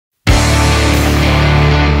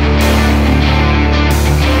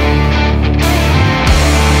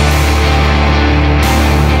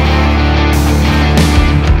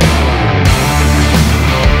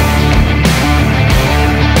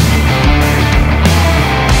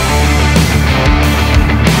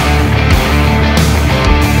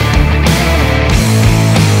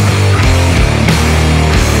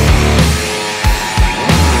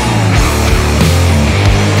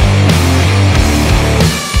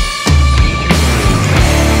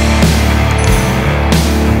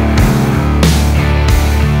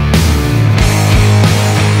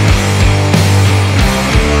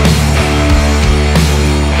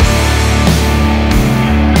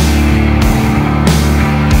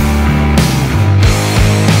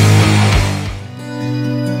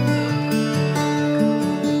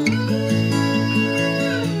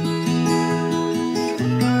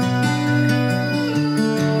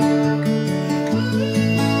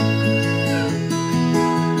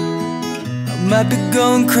might be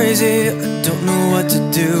going crazy, I don't know what to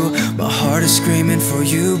do. My heart is screaming for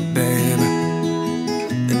you, babe.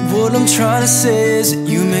 And what I'm trying to say is that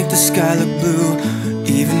you make the sky look blue,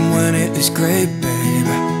 even when it is gray, babe.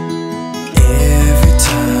 Every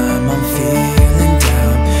time I'm feeling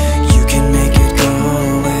down, you can make it go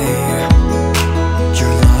away.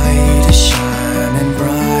 Your light is shining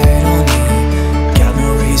bright on me, got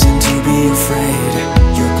no reason to be afraid.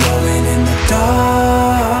 You're glowing in the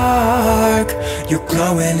dark, you're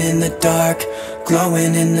glowing in the dark,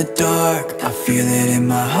 glowing in the dark. I feel it in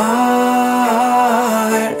my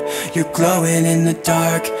heart. You're glowing in the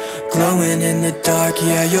dark, glowing in the dark.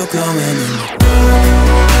 Yeah, you're glowing in the dark.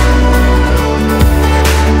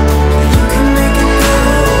 You can make it go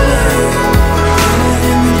away. Glowing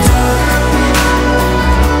in the dark.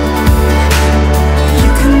 You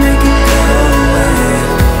can make it go away.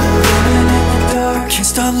 Glowing in the dark. Can't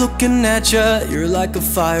stop looking at you, you're like a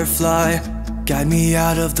firefly. Guide me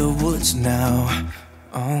out of the woods now.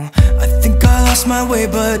 Oh, I think I lost my way,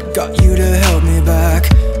 but got you to help me back.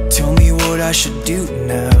 Tell me what I should do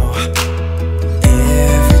now.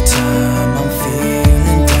 Every time I'm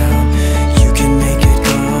feeling down, you can make it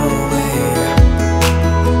go away.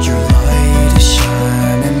 Your light is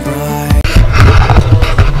shining bright.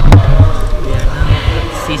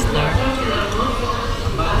 Sister,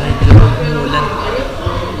 medyo umulan.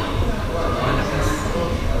 Malakas.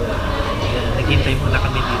 Naghintay muna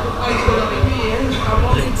kami dito.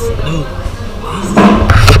 Let's do this.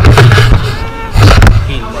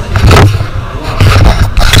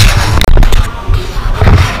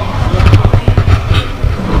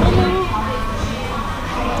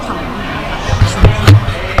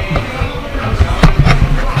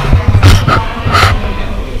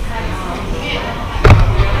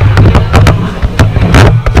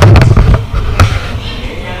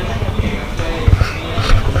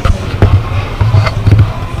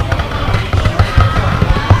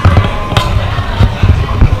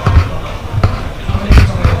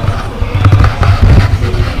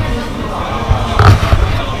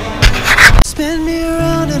 Spin me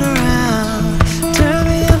around and around, turn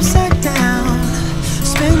me upside down.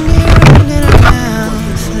 Spin me around and around,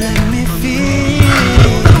 let me feel.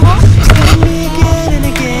 Spin me again and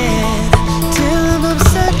again, till I'm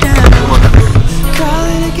upside down. Call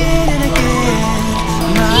it again and again.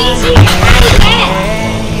 Easy, I'm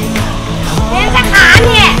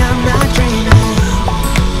not dreaming,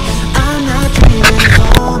 I'm not dreaming.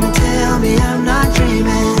 Hold me, tell me I'm not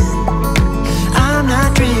dreaming. I'm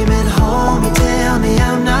not dreaming, hold me, tell me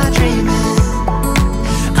I'm not dreaming.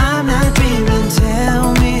 I'm not dreaming,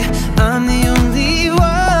 tell me I'm the only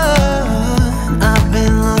one. I've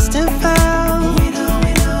been lost and found.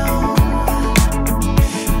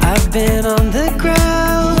 I've been on the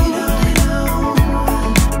ground.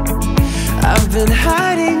 I've been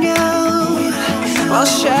hiding out while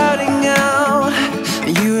shouting out.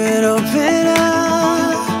 You would open up.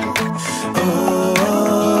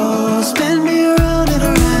 Oh, spin me around and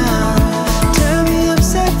around, turn me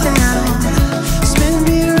upside down. Spin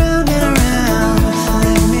me around and around,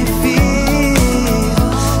 let me feel.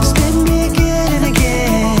 Spin me again and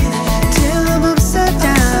again, till I'm upside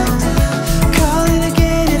down. Call it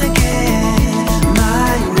again and again,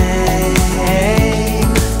 my name.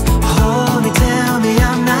 Hold me, tell me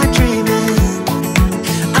I'm not dreaming.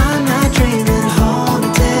 I'm not dreaming, hold me,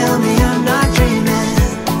 tell me I'm not dreaming.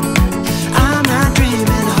 I'm not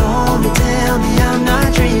dreaming, hold me, tell me I'm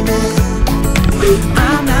not dreaming.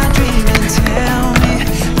 I'm not dreaming, tell me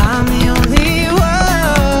I'm the only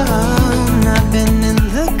one. I've been in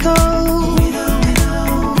the cold,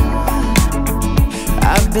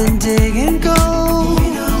 I've been digging gold,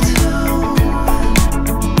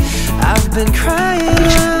 I've been crying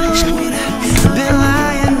out, been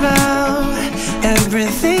lying about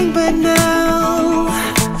everything but now.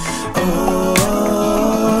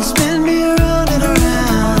 Oh, spin me around and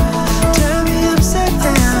around, turn me upside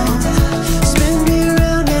down. Spin me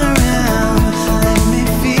around and around, let me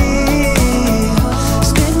feel.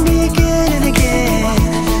 Spin me again and again,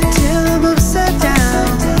 till I'm upside down.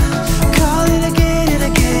 Call it again and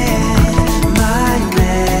again, my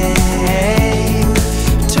name.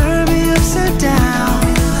 Turn me upside down.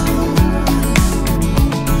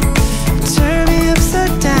 Turn me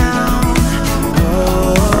upside down.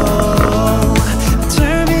 Oh,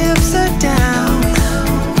 turn me upside down.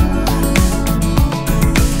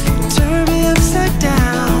 Turn me upside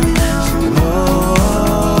down.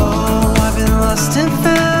 Oh, I've been lost and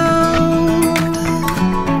found.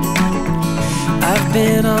 I've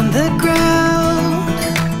been on the ground.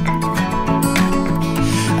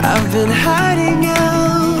 I've been hiding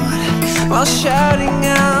out while shouting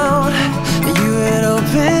out. You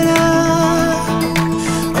giving up.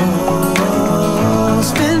 Oh,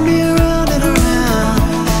 spin me around and around,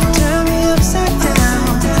 turn me upside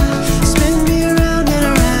down, spin me around and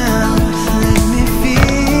around, let me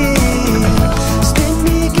feel, spin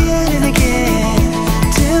me again and again,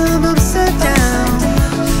 till I'm upside down,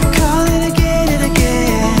 calling again and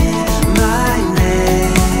again, my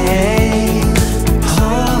name.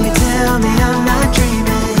 Hold me, tell me I'm not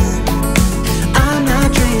dreaming, I'm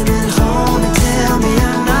not dreaming. Hold me, tell me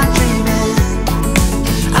I'm not dreaming,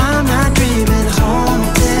 I'm not dreaming. Hold me,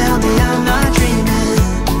 tell me I'm not dreaming,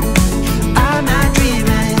 I'm not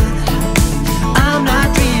dreaming, I'm not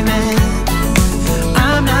dreaming,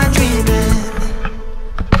 I'm not dreaming.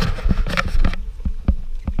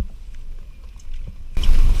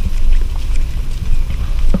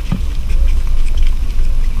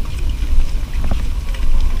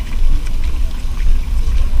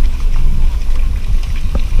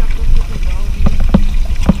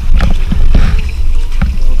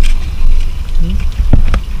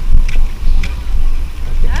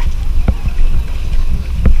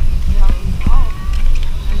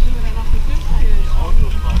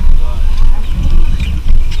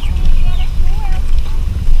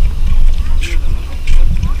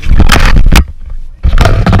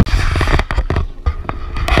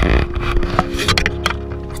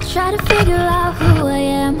 Try to figure out who I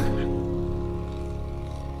am.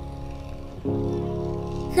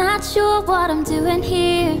 Not sure what I'm doing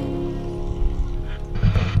here,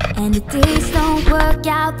 and the days don't work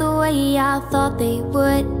out the way I thought they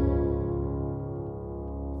would.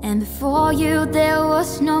 And before you there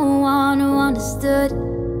was no one who understood.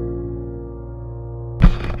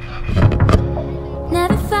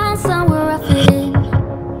 Never found somewhere I fit in.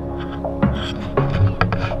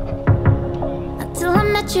 Until I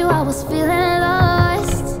met you I was feeling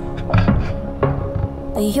lost,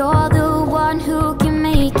 but you're the one who can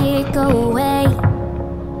make it go away.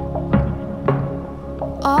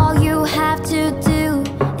 All you have to do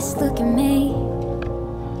is look at me.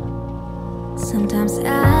 Sometimes I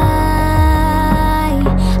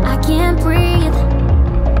can't breathe,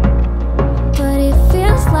 but it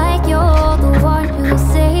feels like you're the one who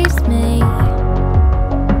saves me.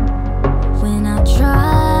 When I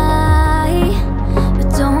try but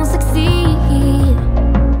don't succeed,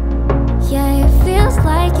 yeah, it feels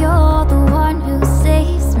like you're the one who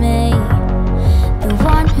saves me, the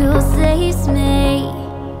one who saves me.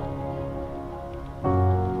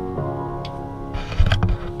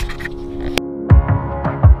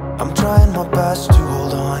 I'm trying my best to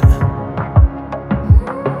hold on.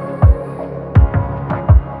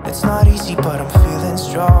 It's not easy, but I'm feeling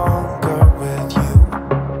stronger with you.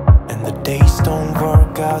 And the days don't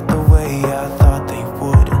work out the way I thought they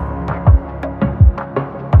would.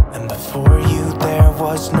 And before you there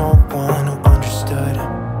was no one who understood.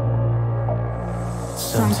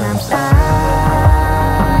 Sometimes I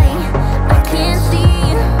can't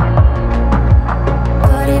see,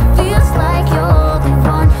 but it feels like you're the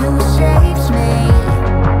one who saves me.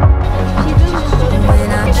 When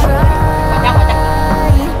I try,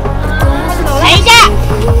 but don't succeed, 来一下，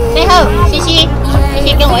最后，西西，西西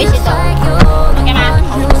跟我一起走，干嘛？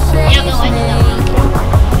你要跟我一起走吗？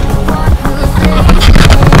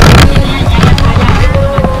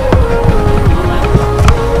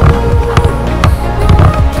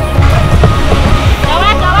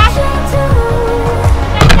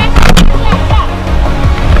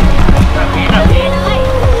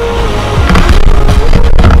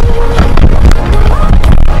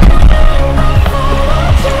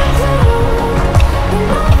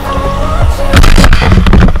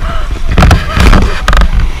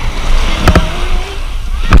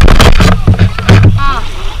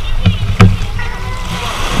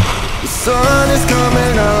 sun is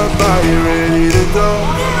coming up, are you ready to go?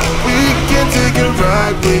 We can take it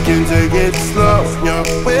right, we can take it slow. Your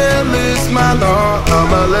will is my law,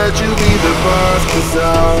 I'ma let you be the boss, 'cause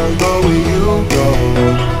I'll go where you go.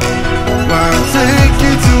 I'll take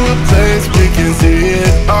you to a place we can see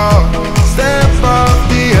it all. Step off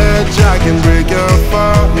the edge, I can break your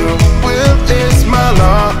fall. Your will is my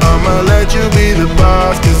law, I'ma let you be the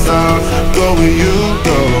boss, 'cause I'll go where you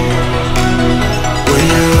go. When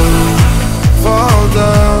you fall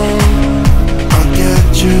down, I'll get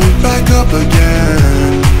you back up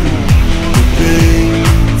again. The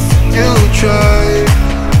things you try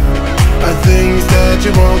are things that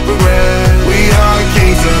you won't regret. We are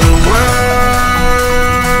kings of the world,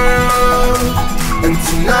 and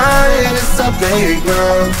tonight is our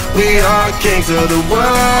playground. We are kings of the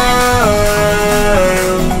world,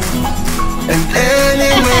 and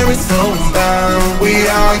anywhere it's homebound. We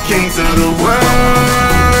are kings of the world.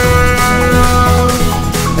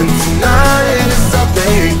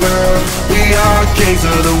 kings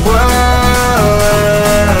of the world.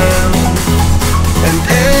 And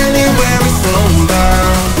anywhere we slow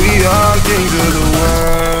down, we are kings of the world.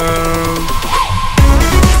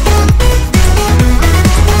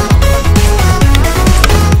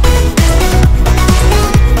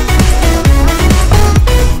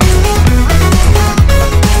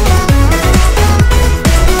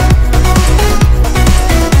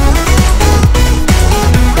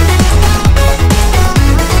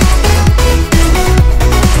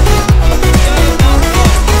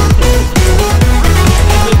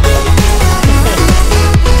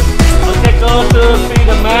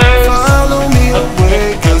 Follow me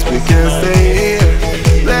away, cause we can't stay here.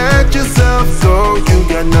 Let yourself go, you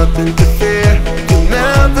got nothing to fear. You'll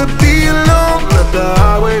never be alone, let the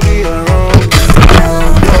highway be your home.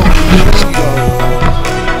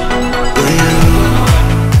 When you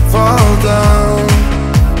fall down,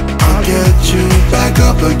 I'll get you back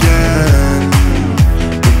up again.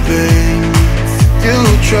 The things you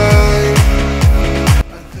try.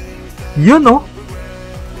 Yun no?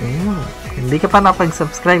 Ayun. Hindi ka pa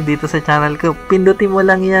napag-subscribe dito sa channel ko, pindutin mo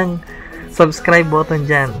lang yung subscribe button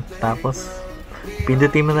dyan. Tapos,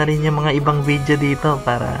 pindutin mo na rin yung mga ibang video dito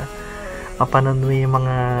para mapanood mo yung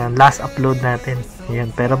mga last upload natin. Ayun.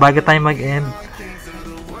 Pero bago tayo mag-end,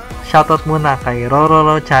 shoutout muna kay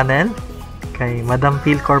Rororo Channel, kay Madam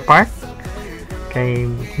Philcor Park,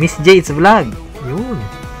 kay Miss Jade's Vlog, yun.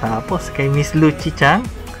 Tapos, kay Miss Luchi Chang,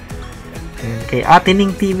 kay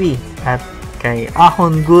Atining TV, at kay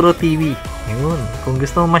Ahon Guro TV. Yun. Kung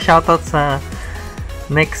gusto mo ma-shoutout sa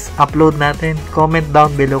next upload natin, comment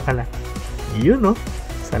down below ka lang. Yun no.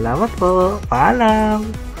 Salamat po. Paalam.